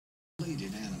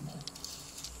hated animal.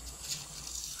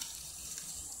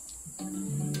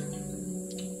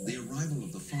 The arrival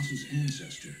of the foss's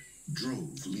ancestor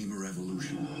drove lemur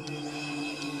evolution.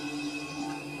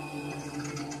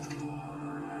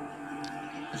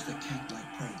 As the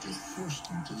cat-like predator forced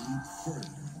them to leap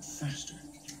further and faster.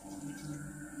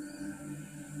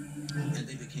 And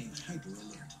they became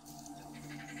hyper-alert.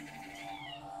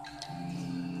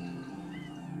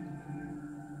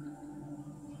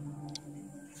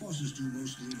 Fosses do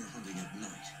most lemur hunting at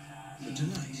night, but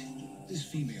tonight, this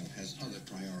female has other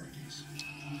priorities.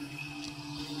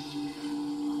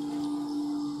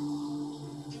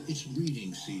 It's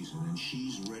breeding season and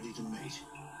she's ready to mate.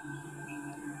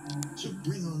 So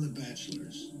bring on the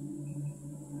bachelors.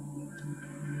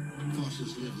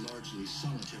 Fosses live largely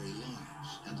solitary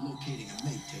lives, and locating a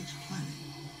mate takes planning.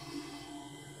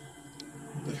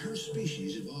 But her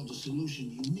species evolved a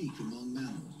solution unique among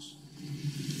mammals.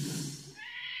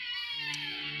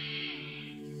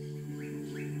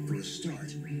 For a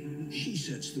start, she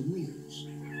sets the rules.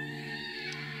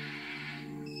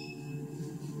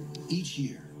 Each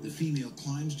year, the female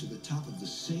climbs to the top of the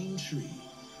same tree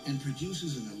and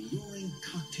produces an alluring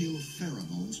cocktail of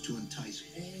pheromones to entice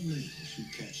all males who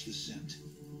catch the scent.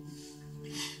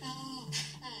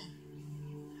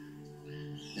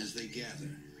 As they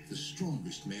gather, the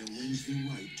strongest male wins the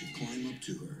right to climb up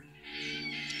to her.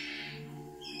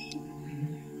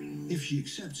 If she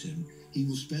accepts him, he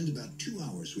will spend about 2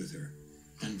 hours with her,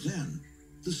 and then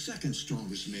the second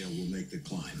strongest male will make the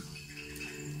climb.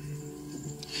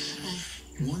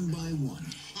 One by one,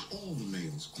 all the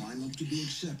males climb up to be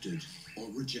accepted or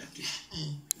rejected.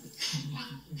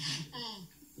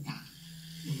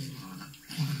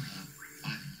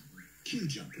 Queue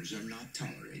jumpers are not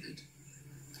tolerated.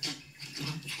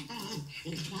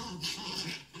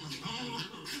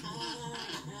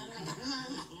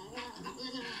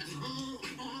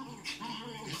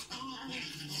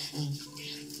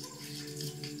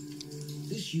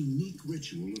 This unique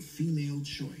ritual of female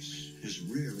choice has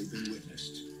rarely been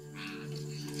witnessed,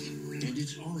 and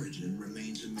its origin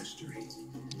remains a mystery.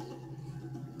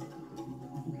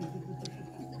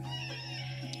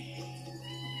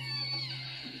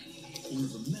 One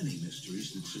of the many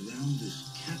mysteries that surround this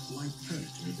cat-like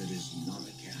predator that is not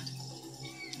a cat.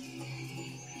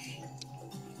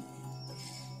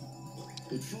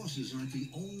 But fosses aren't the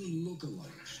only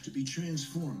lookalikes to be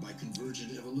transformed by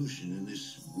convergent evolution in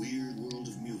this weird world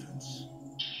of mutants.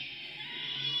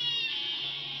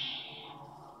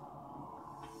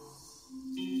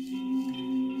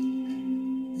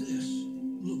 This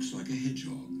looks like a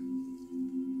hedgehog,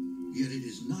 yet it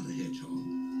is not a hedgehog.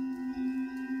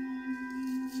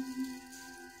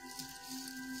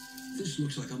 This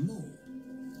looks like a mole,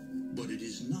 but it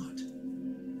is not.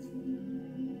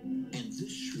 And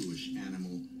this shrewish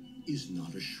animal is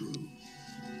not a shrew.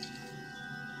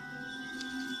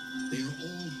 They are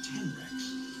all tenrecs,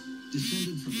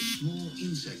 descended from a small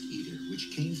insect eater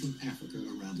which came from Africa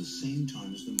around the same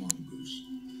time as the mongoose.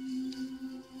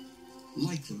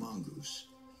 Like the mongoose,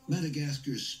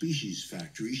 Madagascar's species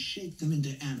factory shaped them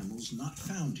into animals not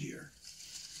found here.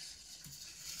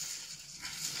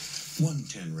 One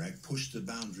tenrec pushed the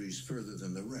boundaries further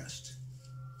than the rest.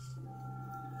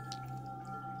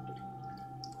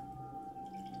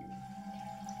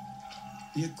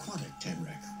 The aquatic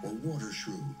tenrec, or water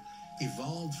shrew,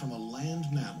 evolved from a land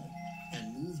mammal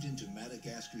and moved into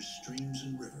Madagascar's streams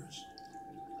and rivers.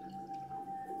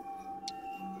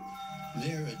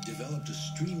 There it developed a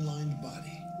streamlined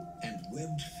body and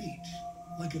webbed feet,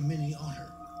 like a mini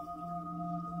otter.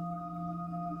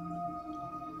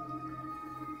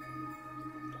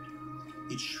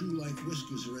 Its shrew-like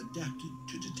whiskers are adapted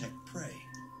to detect prey,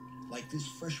 like this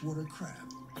freshwater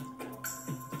crab,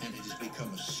 and it has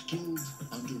become a skilled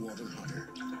underwater hunter.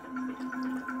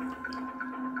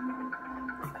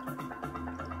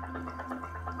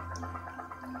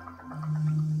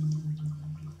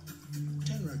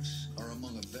 Tenrecs are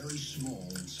among a very small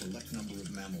and select number of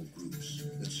mammal groups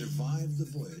that survived the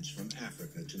voyage from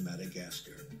Africa to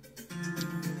Madagascar.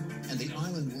 And the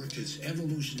island worked its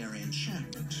evolutionary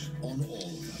enchantment on all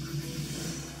of them.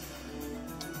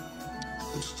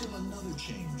 But still another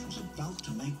change was about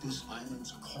to make this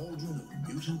island's cauldron of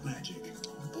mutant magic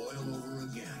boil over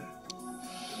again.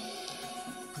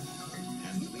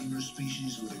 And the lemur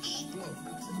species would explode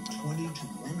from 20 to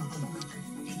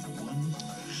 100 in one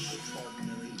extraordinary